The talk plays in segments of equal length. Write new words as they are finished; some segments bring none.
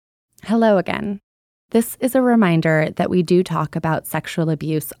Hello again. This is a reminder that we do talk about sexual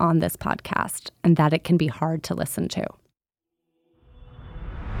abuse on this podcast and that it can be hard to listen to.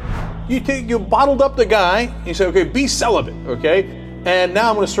 You bottled up the guy, you say, okay, be celibate, okay? And now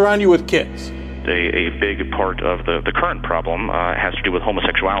I'm going to surround you with kids. A big part of the current problem has to do with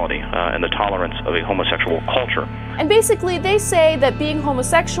homosexuality and the tolerance of a homosexual culture. And basically they say that being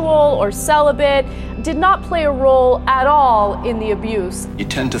homosexual or celibate did not play a role at all in the abuse. You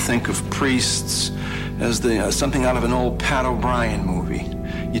tend to think of priests as something out of an old Pat O'Brien movie.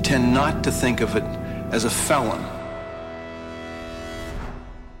 You tend not to think of it as a felon.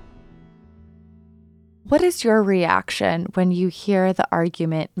 What is your reaction when you hear the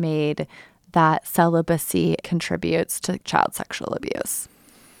argument made that celibacy contributes to child sexual abuse?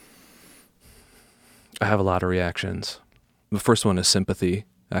 I have a lot of reactions. The first one is sympathy,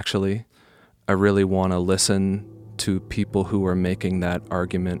 actually. I really want to listen to people who are making that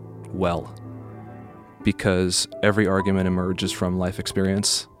argument well, because every argument emerges from life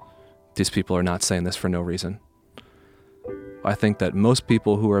experience. These people are not saying this for no reason. I think that most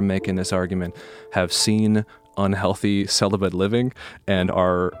people who are making this argument have seen unhealthy celibate living and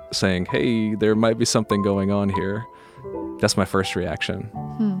are saying, hey, there might be something going on here. That's my first reaction.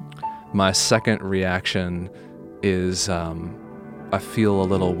 My second reaction is I feel a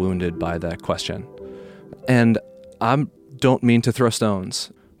little wounded by that question. And I don't mean to throw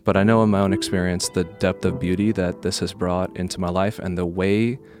stones, but I know in my own experience the depth of beauty that this has brought into my life and the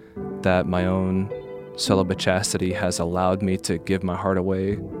way that my own celibate chastity has allowed me to give my heart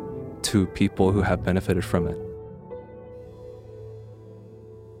away to people who have benefited from it.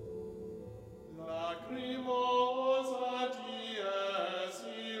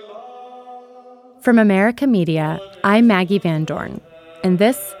 From America Media, I'm Maggie Van Dorn, and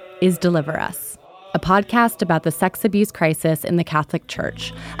this is Deliver Us, a podcast about the sex abuse crisis in the Catholic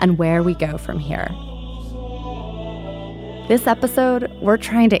Church and where we go from here. This episode, we're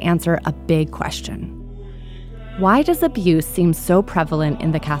trying to answer a big question. Why does abuse seem so prevalent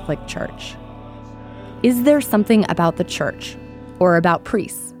in the Catholic Church? Is there something about the church or about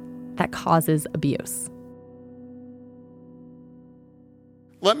priests that causes abuse?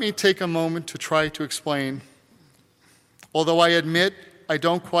 Let me take a moment to try to explain, although I admit I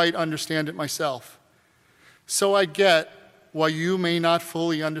don't quite understand it myself. So I get why you may not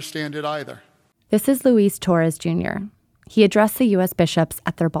fully understand it either. This is Luis Torres Jr. He addressed the U.S. bishops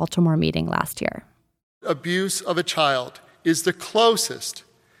at their Baltimore meeting last year. Abuse of a child is the closest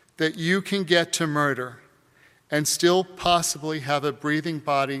that you can get to murder and still possibly have a breathing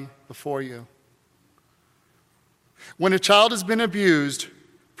body before you. When a child has been abused,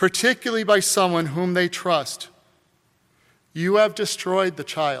 particularly by someone whom they trust, you have destroyed the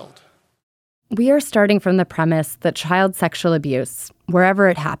child. We are starting from the premise that child sexual abuse, wherever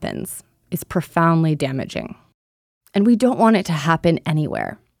it happens, is profoundly damaging. And we don't want it to happen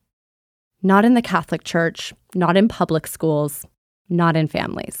anywhere. Not in the Catholic Church, not in public schools, not in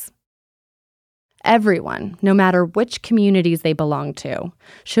families. Everyone, no matter which communities they belong to,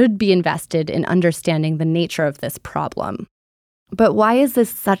 should be invested in understanding the nature of this problem. But why is this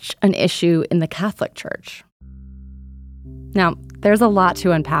such an issue in the Catholic Church? Now, there's a lot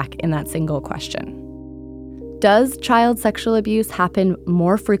to unpack in that single question. Does child sexual abuse happen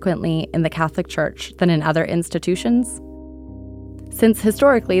more frequently in the Catholic Church than in other institutions? Since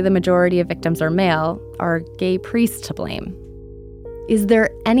historically the majority of victims are male, are gay priests to blame? Is there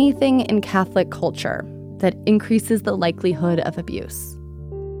anything in Catholic culture that increases the likelihood of abuse?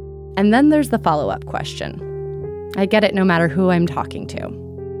 And then there's the follow-up question. I get it no matter who I'm talking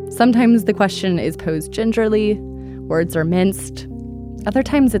to. Sometimes the question is posed gingerly, words are minced. Other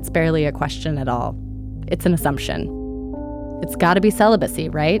times it's barely a question at all. It's an assumption. It's gotta be celibacy,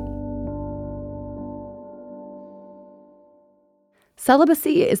 right?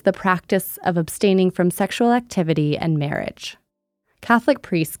 Celibacy is the practice of abstaining from sexual activity and marriage. Catholic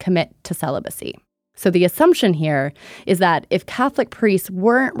priests commit to celibacy. So the assumption here is that if Catholic priests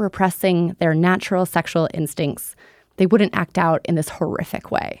weren't repressing their natural sexual instincts, they wouldn't act out in this horrific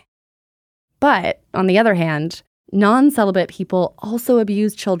way. But, on the other hand, non-celibate people also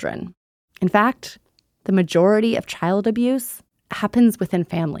abuse children. In fact, the majority of child abuse happens within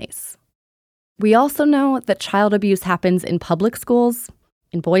families. We also know that child abuse happens in public schools,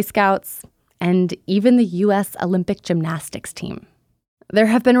 in Boy Scouts, and even the U.S. Olympic gymnastics team. There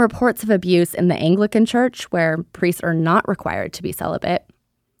have been reports of abuse in the Anglican Church, where priests are not required to be celibate,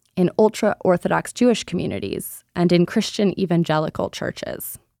 in ultra-Orthodox Jewish communities, and in Christian evangelical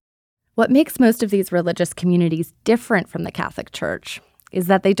churches. What makes most of these religious communities different from the Catholic Church is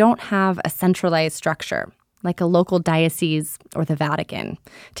that they don't have a centralized structure like a local diocese or the Vatican,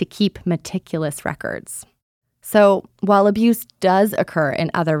 to keep meticulous records. So while abuse does occur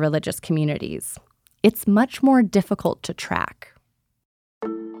in other religious communities, it's much more difficult to track.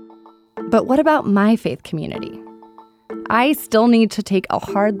 But what about my faith community? I still need to take a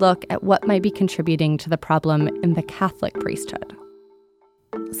hard look at what might be contributing to the problem in the Catholic priesthood.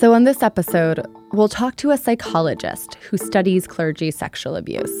 So in this episode, we'll talk to a psychologist who studies clergy sexual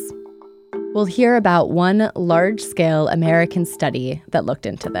abuse. We'll hear about one large-scale American study that looked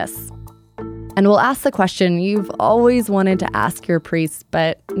into this. And we'll ask the question you've always wanted to ask your priest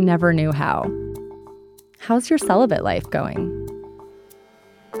but never knew how. How's your celibate life going?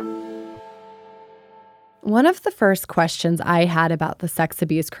 One of the first questions I had about the sex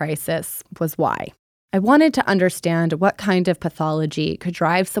abuse crisis was why. I wanted to understand what kind of pathology could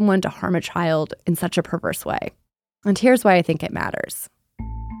drive someone to harm a child in such a perverse way. And here's why I think it matters.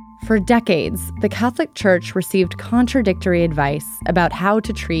 For decades, the Catholic Church received contradictory advice about how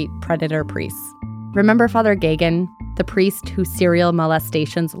to treat predator priests. Remember Father Geoghegan, the priest whose serial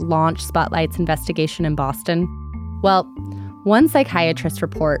molestations launched Spotlight's investigation in Boston? Well, one psychiatrist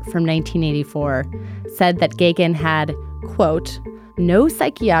report from 1984 said that Geoghegan had, quote, no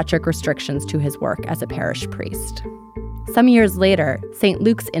psychiatric restrictions to his work as a parish priest. Some years later, St.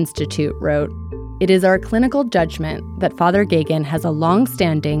 Luke's Institute wrote, it is our clinical judgment that Father Geoghegan has a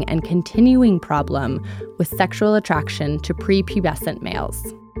long-standing and continuing problem with sexual attraction to prepubescent males.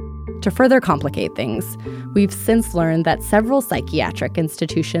 To further complicate things, we've since learned that several psychiatric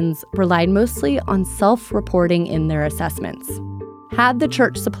institutions relied mostly on self-reporting in their assessments. Had the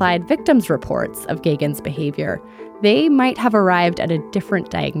church supplied victims' reports of Geoghegan's behavior, they might have arrived at a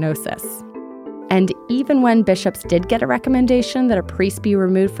different diagnosis. And even when bishops did get a recommendation that a priest be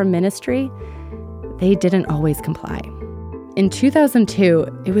removed from ministry, they didn't always comply. In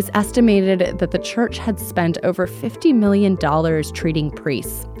 2002, it was estimated that the church had spent over $50 million treating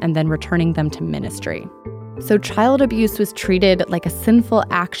priests and then returning them to ministry. So child abuse was treated like a sinful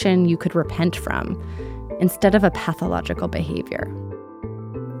action you could repent from, instead of a pathological behavior.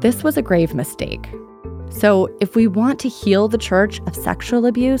 This was a grave mistake. So if we want to heal the church of sexual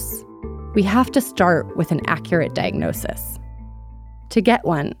abuse, we have to start with an accurate diagnosis. To get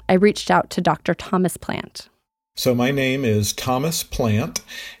one, I reached out to Dr. Thomas Plant. So my name is Thomas Plant,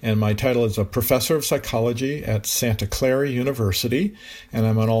 and my title is a professor of psychology at Santa Clara University, and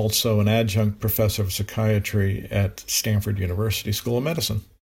I'm also an adjunct professor of psychiatry at Stanford University School of Medicine.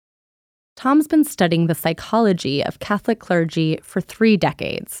 Tom's been studying the psychology of Catholic clergy for 3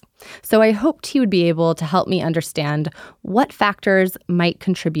 decades, so I hoped he would be able to help me understand what factors might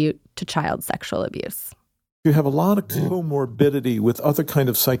contribute to child sexual abuse. You have a lot of comorbidity with other kind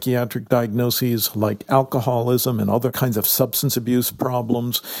of psychiatric diagnoses like alcoholism and other kinds of substance abuse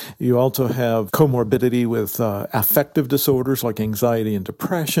problems. You also have comorbidity with affective disorders like anxiety and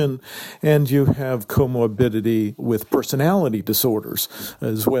depression, and you have comorbidity with personality disorders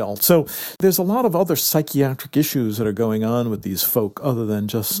as well. So there's a lot of other psychiatric issues that are going on with these folk other than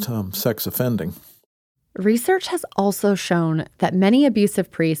just sex offending. Research has also shown that many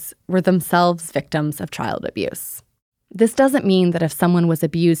abusive priests were themselves victims of child abuse. This doesn't mean that if someone was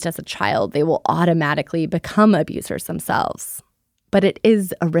abused as a child, they will automatically become abusers themselves, but it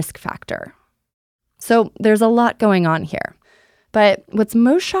is a risk factor. So there's a lot going on here. But what's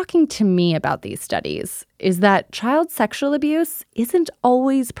most shocking to me about these studies is that child sexual abuse isn't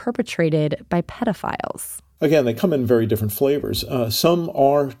always perpetrated by pedophiles. Again, they come in very different flavors. Some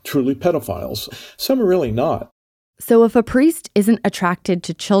are truly pedophiles. Some are really not. So if a priest isn't attracted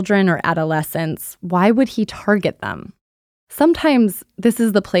to children or adolescents, why would he target them? Sometimes this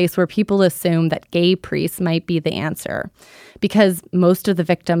is the place where people assume that gay priests might be the answer, because most of the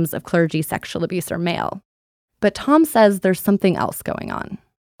victims of clergy sexual abuse are male. But Tom says there's something else going on.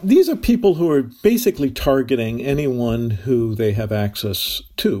 These are people who are basically targeting anyone who they have access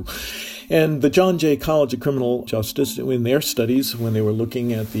to. And the John Jay College of Criminal Justice, in their studies, when they were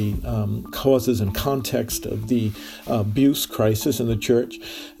looking at the causes and context of the abuse crisis in the church,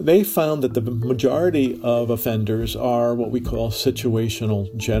 they found that the majority of offenders are what we call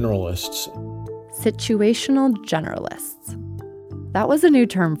situational generalists. Situational generalists. That was a new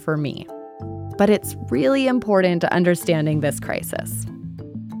term for me, but it's really important to understanding this crisis.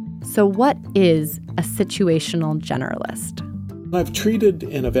 So what is a situational generalist? I've treated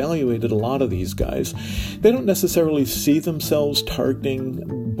and evaluated a lot of these guys. They don't necessarily see themselves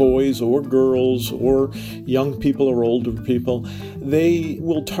targeting boys or girls or young people or older people. They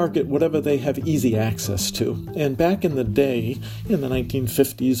will target whatever they have easy access to. And back in the day, in the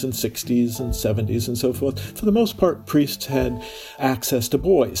 1950s and 60s and 70s and so forth, for the most part, priests had access to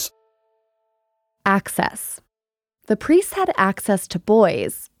boys. Access. The priests had access to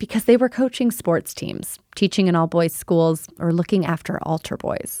boys because they were coaching sports teams, teaching in all-boys schools, or looking after altar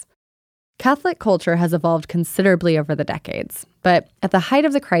boys. Catholic culture has evolved considerably over the decades, but at the height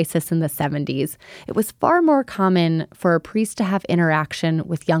of the crisis in the 70s, it was far more common for a priest to have interaction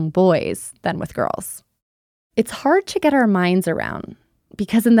with young boys than with girls. It's hard to get our minds around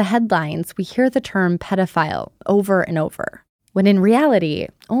because in the headlines, we hear the term pedophile over and over, when in reality,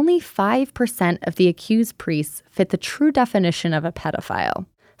 only 5% of the accused priests fit the true definition of a pedophile,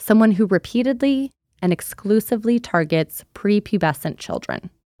 someone who repeatedly and exclusively targets prepubescent children.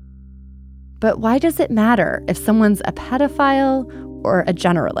 But why does it matter if someone's a pedophile or a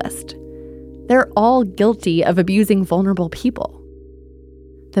generalist? They're all guilty of abusing vulnerable people.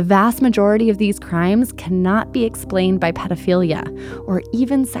 The vast majority of these crimes cannot be explained by pedophilia or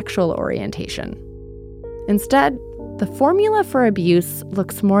even sexual orientation. Instead, the formula for abuse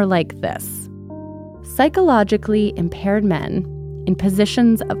looks more like this: psychologically impaired men in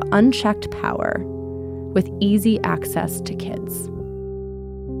positions of unchecked power with easy access to kids.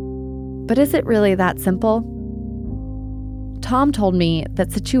 But is it really that simple? Tom told me that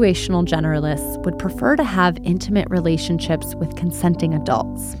situational generalists would prefer to have intimate relationships with consenting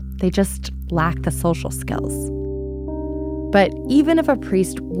adults. They just lack the social skills. But even if a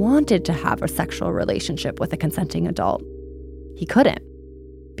priest wanted to have a sexual relationship with a consenting adult, he couldn't,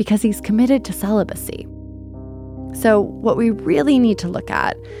 because he's committed to celibacy. So what we really need to look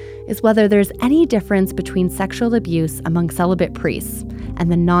at is whether there's any difference between sexual abuse among celibate priests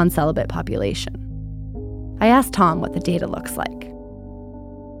and the non-celibate population. I asked Tom what the data looks like.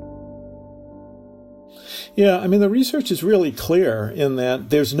 Yeah, I mean, the research is really clear in that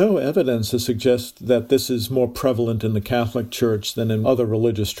there's no evidence to suggest that this is more prevalent in the Catholic Church than in other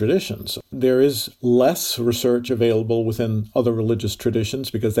religious traditions. There is less research available within other religious traditions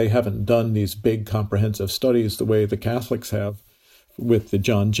because they haven't done these big comprehensive studies the way the Catholics have, with the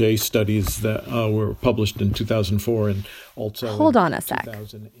John Jay studies that were published in 2004 and also Hold on a sec.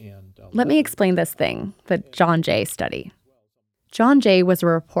 Let me explain this thing, the John Jay study. John Jay was a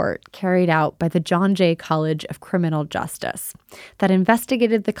report carried out by the John Jay College of Criminal Justice that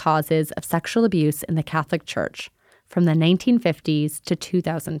investigated the causes of sexual abuse in the Catholic Church from the 1950s to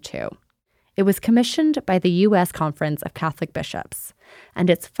 2002. It was commissioned by the U.S. Conference of Catholic Bishops, and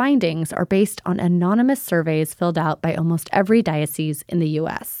its findings are based on anonymous surveys filled out by almost every diocese in the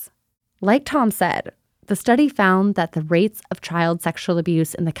U.S. Like Tom said, the study found that the rates of child sexual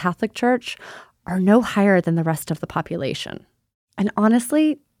abuse in the Catholic Church are no higher than the rest of the population. And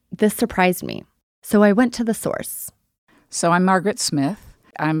honestly, this surprised me. So I went to the source. So I'm Margaret Smith.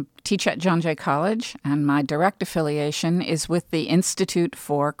 I teach at John Jay College, and my direct affiliation is with the Institute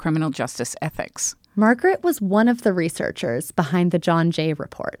for Criminal Justice Ethics. Margaret was one of the researchers behind the John Jay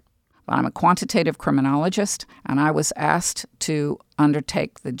report. I'm a quantitative criminologist, and I was asked to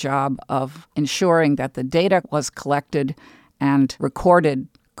undertake the job of ensuring that the data was collected and recorded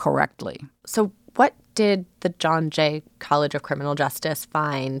correctly. So what did the John Jay College of Criminal Justice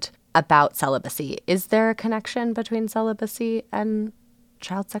find about celibacy? Is there a connection between celibacy and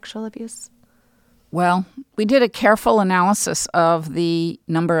child sexual abuse? Well, we did a careful analysis of the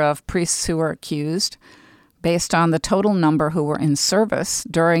number of priests who were accused based on the total number who were in service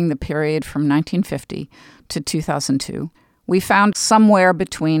during the period from 1950 to 2002. We found somewhere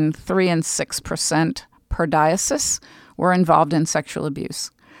between 3 and 6% per diocese were involved in sexual abuse.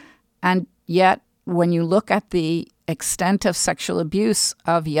 And yet, when you look at the extent of sexual abuse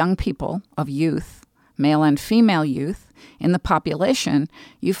of young people, of youth, male and female youth, in the population,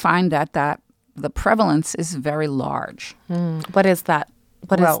 you find that the prevalence is very large. What is that?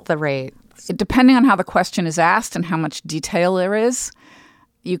 What is the rate? Depending on how the question is asked and how much detail there is,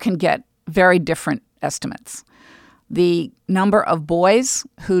 you can get very different estimates. The number of boys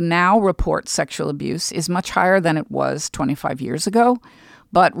who now report sexual abuse is much higher than it was 25 years ago,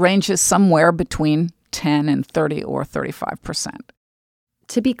 but ranges somewhere between 10 and 30 or 35%.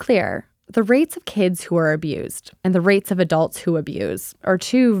 To be clear, the rates of kids who are abused and the rates of adults who abuse are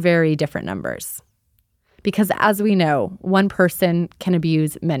two very different numbers. Because as we know, one person can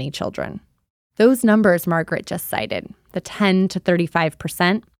abuse many children. Those numbers Margaret just cited, the 10 to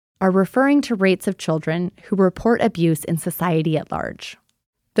 35%, are referring to rates of children who report abuse in society at large.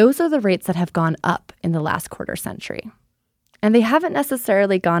 Those are the rates that have gone up in the last quarter century. And they haven't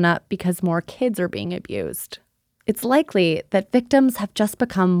necessarily gone up because more kids are being abused. It's likely that victims have just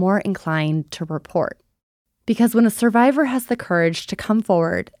become more inclined to report. Because when a survivor has the courage to come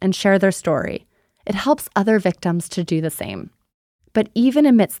forward and share their story, it helps other victims to do the same. But even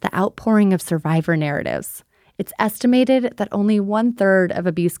amidst the outpouring of survivor narratives, It's estimated that only 1/3 of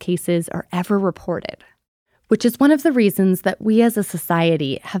abuse cases are ever reported, which is one of the reasons that we as a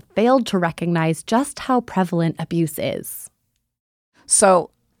society have failed to recognize just how prevalent abuse is.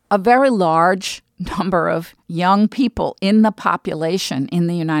 So, a very large number of young people in the population in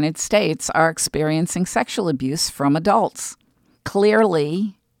the United States are experiencing sexual abuse from adults.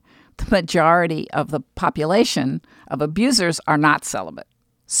 Clearly, the majority of the population of abusers are not celibate.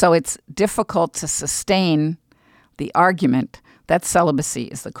 So it's difficult to sustain the argument that celibacy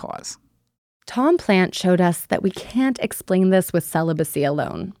is the cause. Tom Plant showed us that we can't explain this with celibacy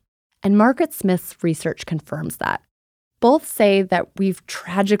alone. And Margaret Smith's research confirms that. Both say that we've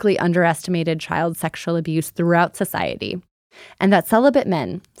tragically underestimated child sexual abuse throughout society, and that celibate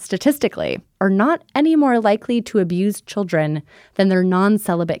men, statistically, are not any more likely to abuse children than their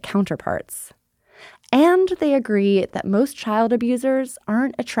non-celibate counterparts. And they agree that most child abusers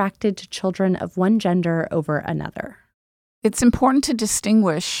aren't attracted to children of one gender over another. It's important to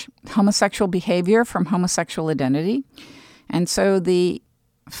distinguish homosexual behavior from homosexual identity. And so the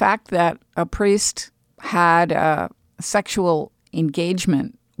fact that a priest had a sexual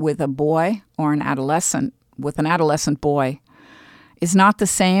engagement with a boy or an adolescent, with an adolescent boy, is not the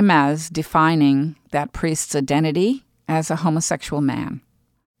same as defining that priest's identity as a homosexual man.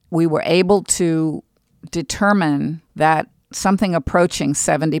 We were able to determine that something approaching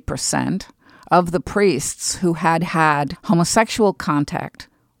 70% of the priests who had had homosexual contact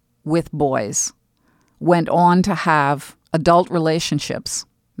with boys went on to have adult relationships,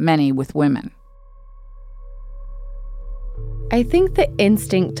 many with women. I think the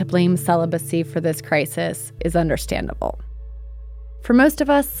instinct to blame celibacy for this crisis is understandable. For most of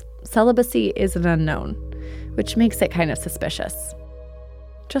us, celibacy is an unknown, which makes it kind of suspicious.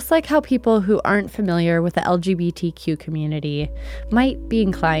 Just like how people who aren't familiar with the LGBTQ community might be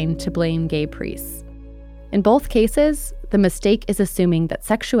inclined to blame gay priests. In both cases, the mistake is assuming that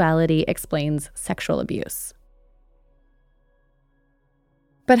sexuality explains sexual abuse.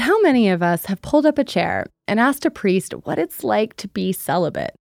 But how many of us have pulled up a chair and asked a priest what it's like to be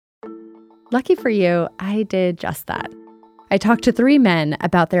celibate? Lucky for you, I did just that. I talked to 3 men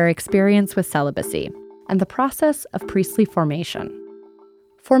about their experience with celibacy and the process of priestly formation.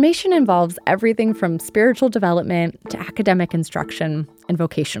 Formation involves everything from spiritual development to academic instruction and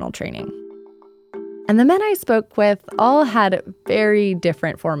vocational training. And the men I spoke with all had very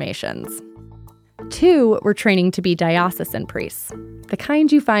different formations. 2 were training to be diocesan priests, the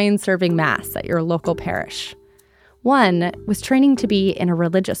kind you find serving Mass at your local parish. 1 was training to be in a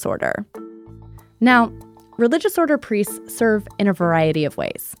religious order. Now, religious order priests serve in a variety of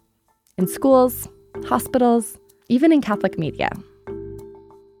ways. In schools, hospitals, even in Catholic media.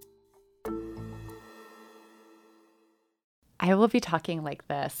 I will be talking like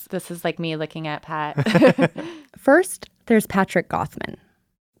this. This is like me looking at Pat. First, there's Patrick Gothman.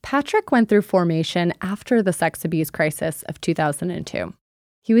 Patrick went through formation after the sex abuse crisis of 2002.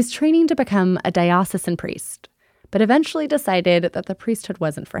 He was training to become a diocesan priest, but eventually decided that the priesthood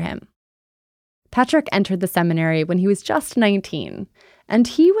wasn't for him. Patrick entered the seminary when he was just 19, and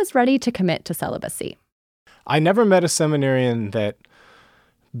he was ready to commit to celibacy. I never met a seminarian that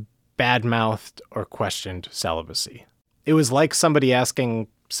badmouthed or questioned celibacy. It was like somebody asking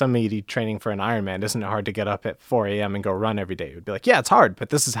somebody training for an Ironman, isn't it hard to get up at 4 a.m. and go run every day? It would be like, yeah, it's hard, but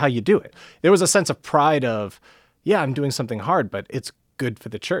this is how you do it. There was a sense of pride of, yeah, I'm doing something hard, but it's good for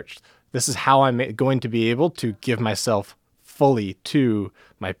the church. This is how I'm going to be able to give myself fully to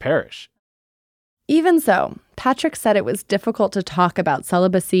my parish. Even so, Patrick said it was difficult to talk about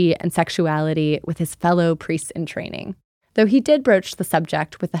celibacy and sexuality with his fellow priests in training, though he did broach the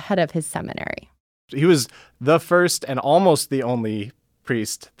subject with the head of his seminary. He was the first and almost the only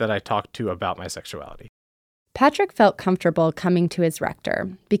priest that I talked to about my sexuality. Patrick felt comfortable coming to his rector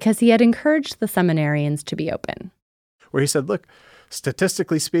because he had encouraged the seminarians to be open. Where he said, look,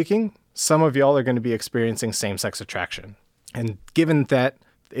 statistically speaking, some of y'all are going to be experiencing same-sex attraction. And given that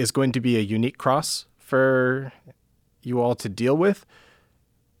is going to be a unique cross for you all to deal with,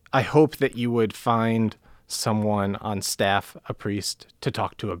 I hope that you would find someone on staff, a priest, to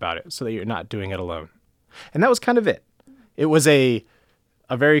talk to about it so that you're not doing it alone. And that was kind of it. It was a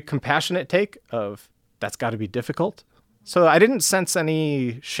very compassionate take of, that's got to be difficult. So I didn't sense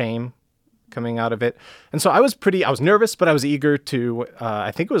any shame coming out of it. And so I was nervous, but I was eager to,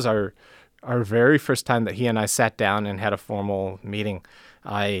 I think it was our very first time that he and I sat down and had a formal meeting.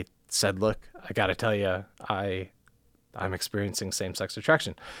 I said, look, I got to tell you, I'm experiencing same-sex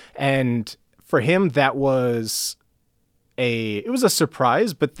attraction. And for him, that was it was a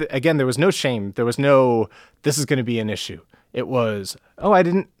surprise, but again, there was no shame. There was no, this is going to be an issue. It was, oh, I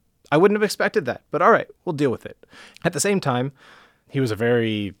I wouldn't have expected that, but all right, we'll deal with it. At the same time, he was a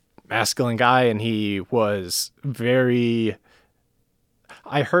very masculine guy, and he was very...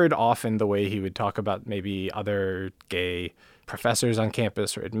 I heard often the way he would talk about maybe other gay professors on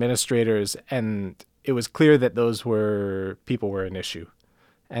campus or administrators, and it was clear that those people were an issue,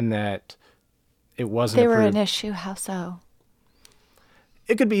 and that it wasn't They were an issue? How so?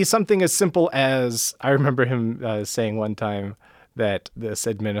 It could be something as simple as, I remember him saying one time that this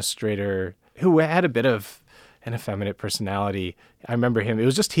administrator, who had a bit of an effeminate personality, I remember him, it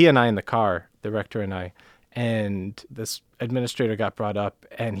was just he and I in the car, the rector and I, and this administrator got brought up,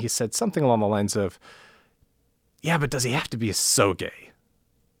 and he said something along the lines of, yeah, but does he have to be so gay?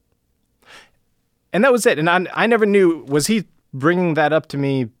 And that was it. And I never knew, was he bringing that up to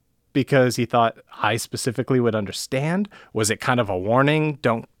me because he thought I specifically would understand? Was it kind of a warning?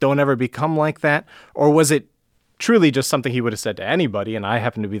 Don't ever become like that? Or was it truly just something he would have said to anybody, and I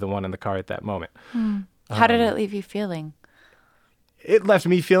happened to be the one in the car at that moment? How did it leave you feeling? It left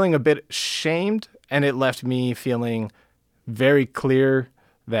me feeling a bit shamed, and it left me feeling very clear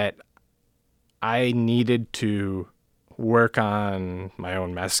that I needed to work on my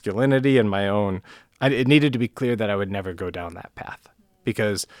own masculinity and it needed to be clear that I would never go down that path,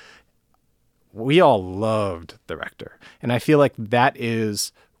 because we all loved the rector. And I feel like that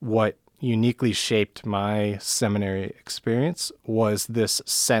is what uniquely shaped my seminary experience, was this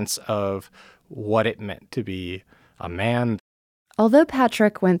sense of what it meant to be a man. Although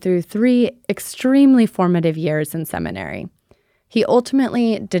Patrick went through 3 extremely formative years in seminary, he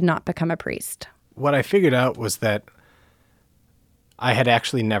ultimately did not become a priest. What I figured out was that I had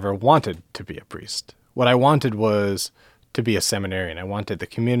actually never wanted to be a priest. What I wanted was to be a seminarian. I wanted the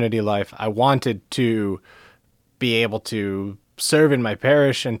community life. I wanted to be able to serve in my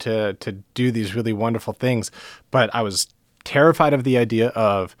parish and to do these really wonderful things. But I was terrified of the idea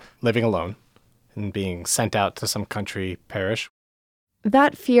of living alone and being sent out to some country parish.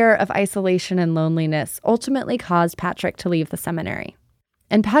 That fear of isolation and loneliness ultimately caused Patrick to leave the seminary.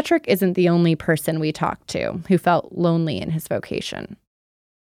 And Patrick isn't the only person we talked to who felt lonely in his vocation.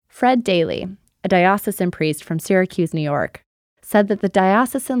 Fred Daly, a diocesan priest from Syracuse, New York, said that the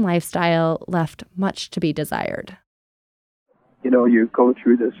diocesan lifestyle left much to be desired. You go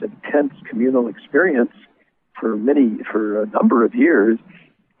through this intense communal experience for a number of years,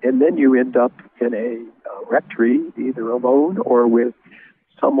 and then you end up in a rectory, either alone or with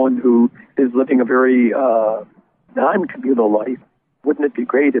someone who is living a very non-communal life. Wouldn't it be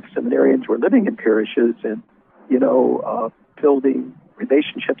great if seminarians were living in parishes and, building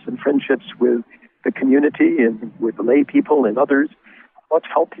relationships and friendships with the community and with the lay people and others, much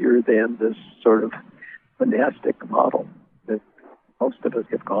healthier than this sort of monastic model that most of us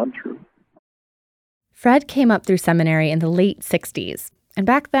have gone through. Fred came up through seminary in the late 60s, and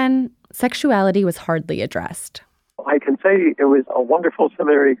back then, sexuality was hardly addressed. I can say it was a wonderful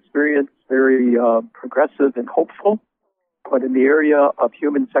seminary experience, very progressive and hopeful, but in the area of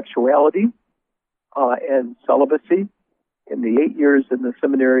human sexuality and celibacy, in the 8 years in the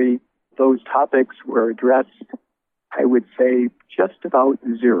seminary, those topics were addressed, I would say, just about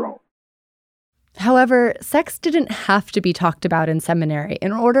zero. However, sex didn't have to be talked about in seminary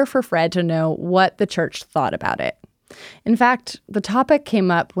in order for Fred to know what the church thought about it. In fact, the topic came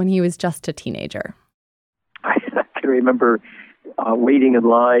up when he was just a teenager. I can remember waiting in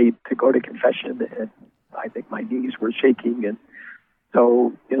line to go to confession, and I think my knees were shaking. And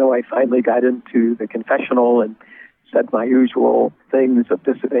so, I finally got into the confessional and said my usual things of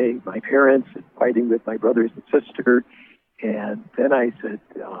disobeying my parents and fighting with my brothers and sister. And then I said,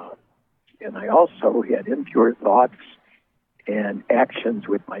 and I also had impure thoughts and actions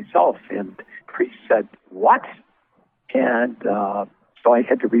with myself. And the priest said, "What?" And so I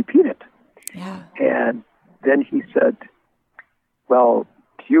had to repeat it. Yeah. And then he said, "Well,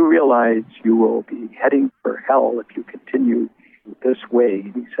 do you realize you will be heading for hell if you continue this way?"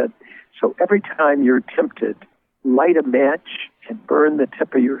 And he said, "So every time you're tempted, light a match and burn the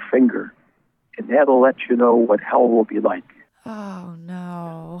tip of your finger, and that'll let you know what hell will be like." Oh,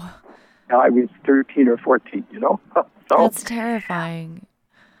 no. Now, I was 13 or 14, So That's terrifying.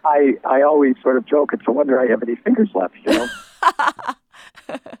 I always sort of joke, it's a wonder I have any fingers left,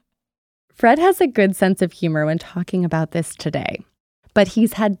 Fred has a good sense of humor when talking about this today, but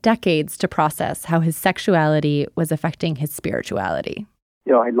he's had decades to process how his sexuality was affecting his spirituality.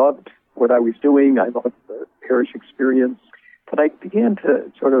 I loved what I was doing. I loved the parish experience, but I began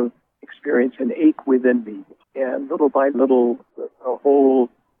to sort of experience an ache within me. And little by little, a whole,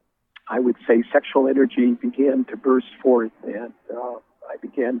 I would say, sexual energy began to burst forth. And I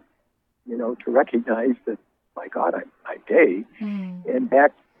began, to recognize that, my God, I'm gay. And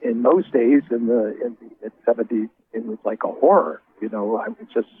back in those days, in the mid-70s, it was like a horror. I was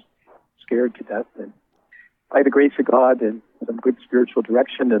just scared to death. And by the grace of God and some good spiritual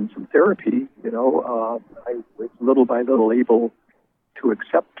direction and some therapy, I was little by little able to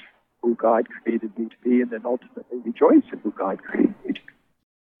accept who God created me to be, and then ultimately rejoice in who God created me to be.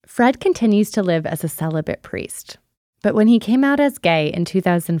 Fred continues to live as a celibate priest. But when he came out as gay in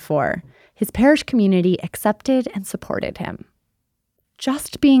 2004, his parish community accepted and supported him.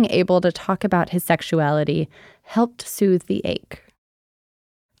 Just being able to talk about his sexuality helped soothe the ache.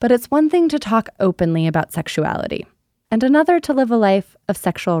 But it's one thing to talk openly about sexuality, and another to live a life of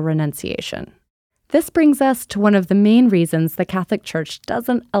sexual renunciation. This brings us to one of the main reasons the Catholic Church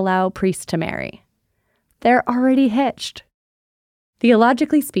doesn't allow priests to marry. They're already hitched.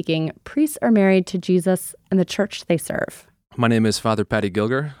 Theologically speaking, priests are married to Jesus and the church they serve. My name is Father Patty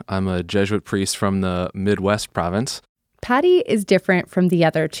Gilger. I'm a Jesuit priest from the Midwest province. Patty is different from the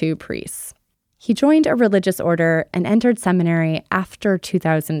other two priests. He joined a religious order and entered seminary after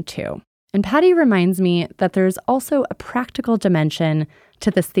 2002. And Patty reminds me that there's also a practical dimension to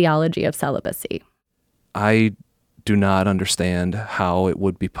this theology of celibacy. I do not understand how it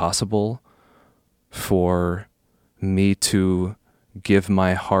would be possible for me to give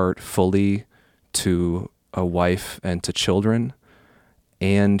my heart fully to a wife and to children,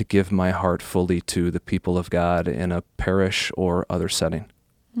 and give my heart fully to the people of God in a parish or other setting.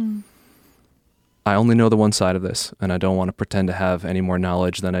 I only know the one side of this, and I don't want to pretend to have any more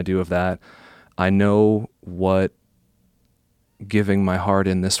knowledge than I do of that. I know what giving my heart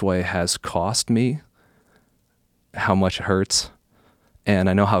in this way has cost me, how much it hurts, and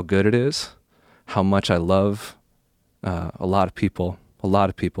I know how good it is, how much I love a lot of people,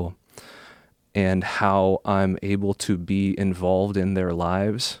 and how I'm able to be involved in their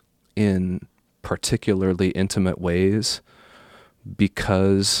lives in particularly intimate ways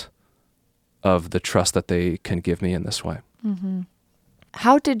because of the trust that they can give me in this way. Mm-hmm.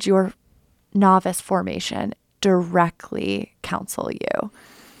 How did your novice formation directly counsel you?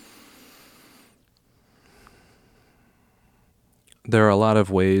 There are a lot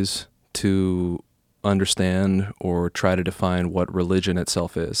of ways to understand or try to define what religion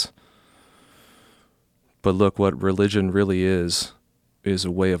itself is. But look, what religion really is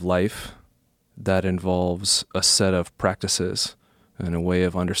a way of life that involves a set of practices and a way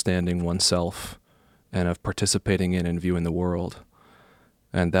of understanding oneself and of participating in and viewing the world.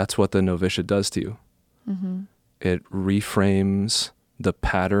 And that's what the novitiate does to you. Mm-hmm. It reframes the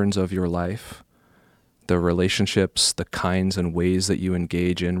patterns of your life, the relationships, the kinds and ways that you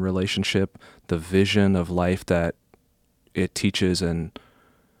engage in relationship, the vision of life that it teaches, and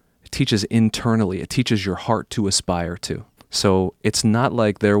it teaches internally. It teaches your heart to aspire to. So it's not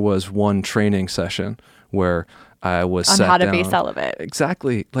like there was one training session where I was on sat how to down. be celibate.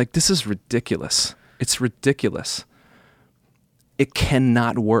 Exactly. Like, this is ridiculous. It's ridiculous. It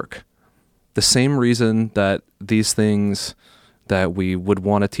cannot work. The same reason that these things that we would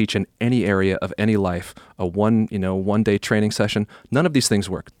want to teach in any area of any life, a one day training session, none of these things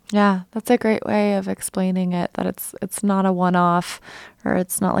work. Yeah, that's a great way of explaining it, that it's not a one-off, or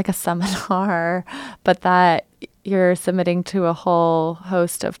it's not like a seminar, but that you're submitting to a whole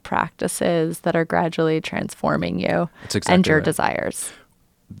host of practices that are gradually transforming you and your desires.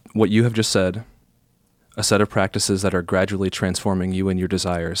 What you have just said, a set of practices that are gradually transforming you and your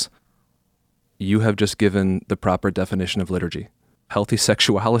desires, you have just given the proper definition of liturgy. Healthy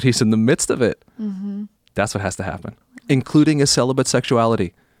sexuality is in the midst of it. Mm-hmm. That's what has to happen, including a celibate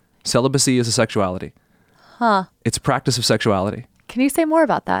sexuality. Celibacy is a sexuality. Huh. It's a practice of sexuality. Can you say more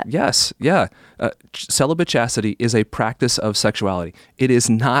about that? Yes, yeah. Celibate chastity is a practice of sexuality. It is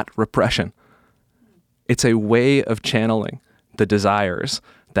not repression. It's a way of channeling the desires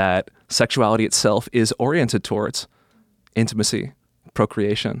that sexuality itself is oriented towards: intimacy,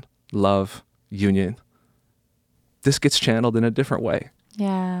 procreation, love, union. This gets channeled in a different way.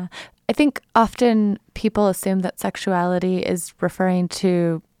 Yeah. I think often people assume that sexuality is referring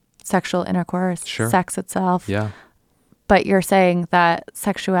to sexual intercourse, sex itself. Yeah. But you're saying that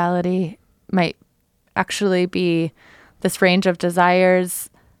sexuality might actually be this range of desires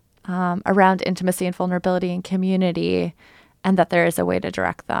around intimacy and vulnerability and community, and that there is a way to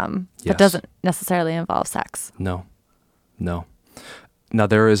direct them that doesn't necessarily involve sex. No. Now,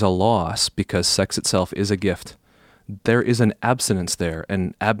 there is a loss because sex itself is a gift. There is an abstinence there,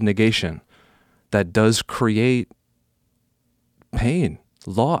 an abnegation that does create pain,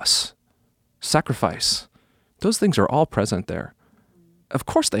 loss, sacrifice. Those things are all present there. Of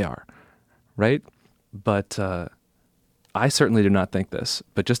course they are, right? But I certainly do not think this.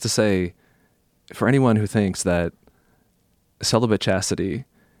 But just to say, for anyone who thinks that celibate chastity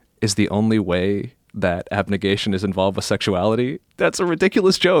is the only way that abnegation is involved with sexuality, that's a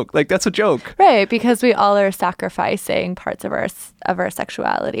ridiculous joke. Like, that's a joke. Right, because we all are sacrificing parts of our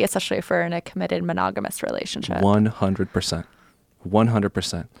sexuality, especially if we're in a committed monogamous relationship. 100%.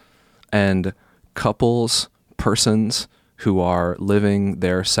 100%. And couples, persons who are living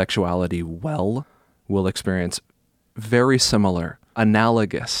their sexuality well will experience very similar,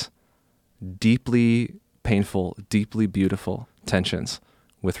 analogous, deeply painful, deeply beautiful tensions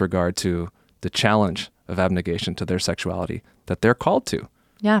with regard to the challenge of abnegation to their sexuality that they're called to.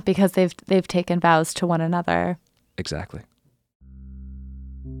 Yeah, because they've taken vows to one another. Exactly.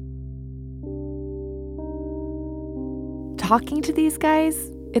 Talking to these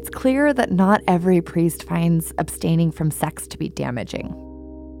guys, it's clear that not every priest finds abstaining from sex to be damaging.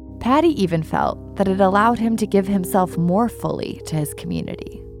 Patty even felt that it allowed him to give himself more fully to his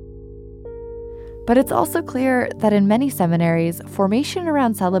community. But it's also clear that in many seminaries, formation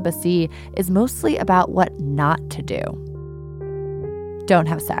around celibacy is mostly about what not to do. Don't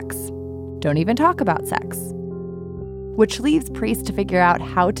have sex. Don't even talk about sex. Which leaves priests to figure out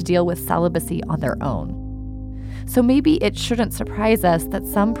how to deal with celibacy on their own. So maybe it shouldn't surprise us that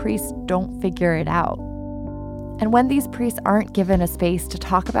some priests don't figure it out. And when these priests aren't given a space to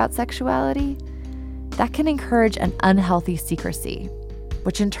talk about sexuality, that can encourage an unhealthy secrecy,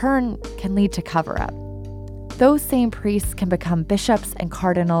 which in turn can lead to cover-up. Those same priests can become bishops and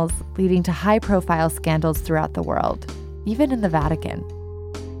cardinals, leading to high-profile scandals throughout the world, even in the Vatican.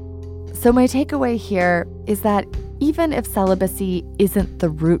 So my takeaway here is that even if celibacy isn't the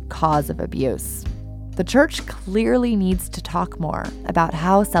root cause of abuse, the Church clearly needs to talk more about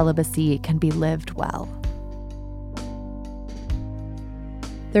how celibacy can be lived well.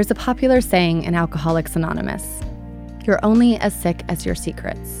 There's a popular saying in Alcoholics Anonymous: you're only as sick as your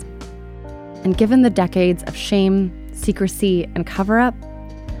secrets. And given the decades of shame, secrecy, and cover-up,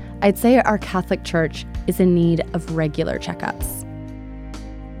 I'd say our Catholic Church is in need of regular checkups.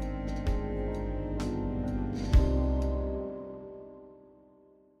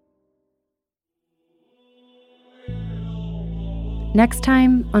 Next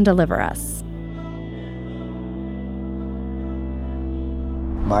time on Deliver Us.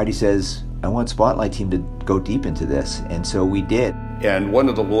 Marty says, I want Spotlight Team to go deep into this, and so we did. And one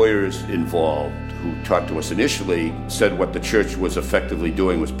of the lawyers involved who talked to us initially said what the church was effectively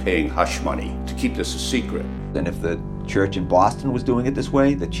doing was paying hush money to keep this a secret. And if the church in Boston was doing it this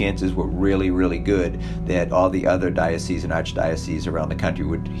way, the chances were really, really good that all the other dioceses and archdioceses around the country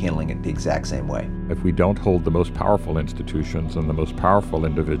were handling it the exact same way. If we don't hold the most powerful institutions and the most powerful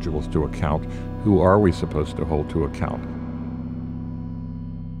individuals to account, who are we supposed to hold to account?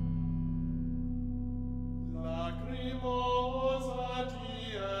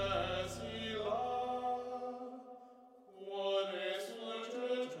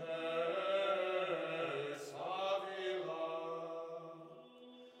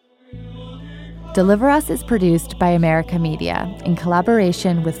 Deliver Us is produced by America Media in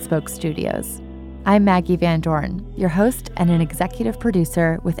collaboration with Spoke Studios. I'm Maggie Van Dorn, your host and an executive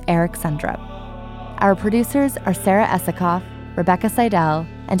producer with Eric Sundrup. Our producers are Sarah Esikoff, Rebecca Seidel,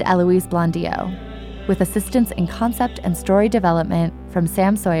 and Eloise Blondio, with assistance in concept and story development from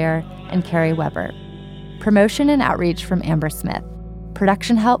Sam Sawyer and Carrie Weber. Promotion and outreach from Amber Smith.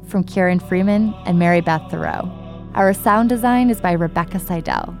 Production help from Kieran Freeman and Mary Beth Thoreau. Our sound design is by Rebecca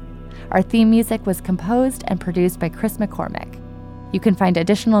Seidel. Our theme music was composed and produced by Chris McCormick. You can find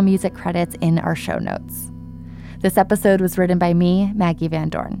additional music credits in our show notes. This episode was written by me, Maggie Van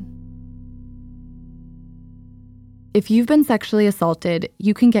Dorn. If you've been sexually assaulted,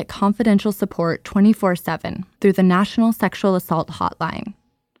 you can get confidential support 24/7 through the National Sexual Assault Hotline.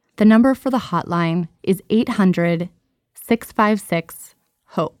 The number for the hotline is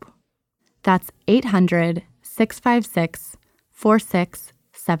 800-656-HOPE. That's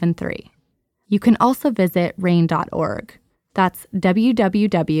 800-656-4673. You can also visit RAINN.org. That's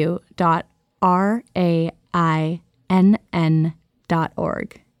www.rainn.org.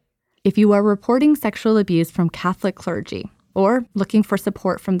 If you are reporting sexual abuse from Catholic clergy or looking for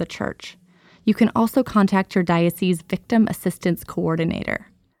support from the Church, you can also contact your diocese Victim Assistance Coordinator.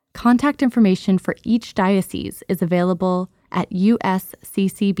 Contact information for each diocese is available at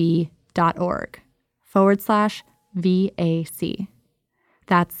usccb.org/VAC.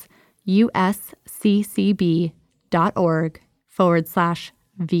 That's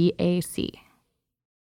usccb.org/VAC.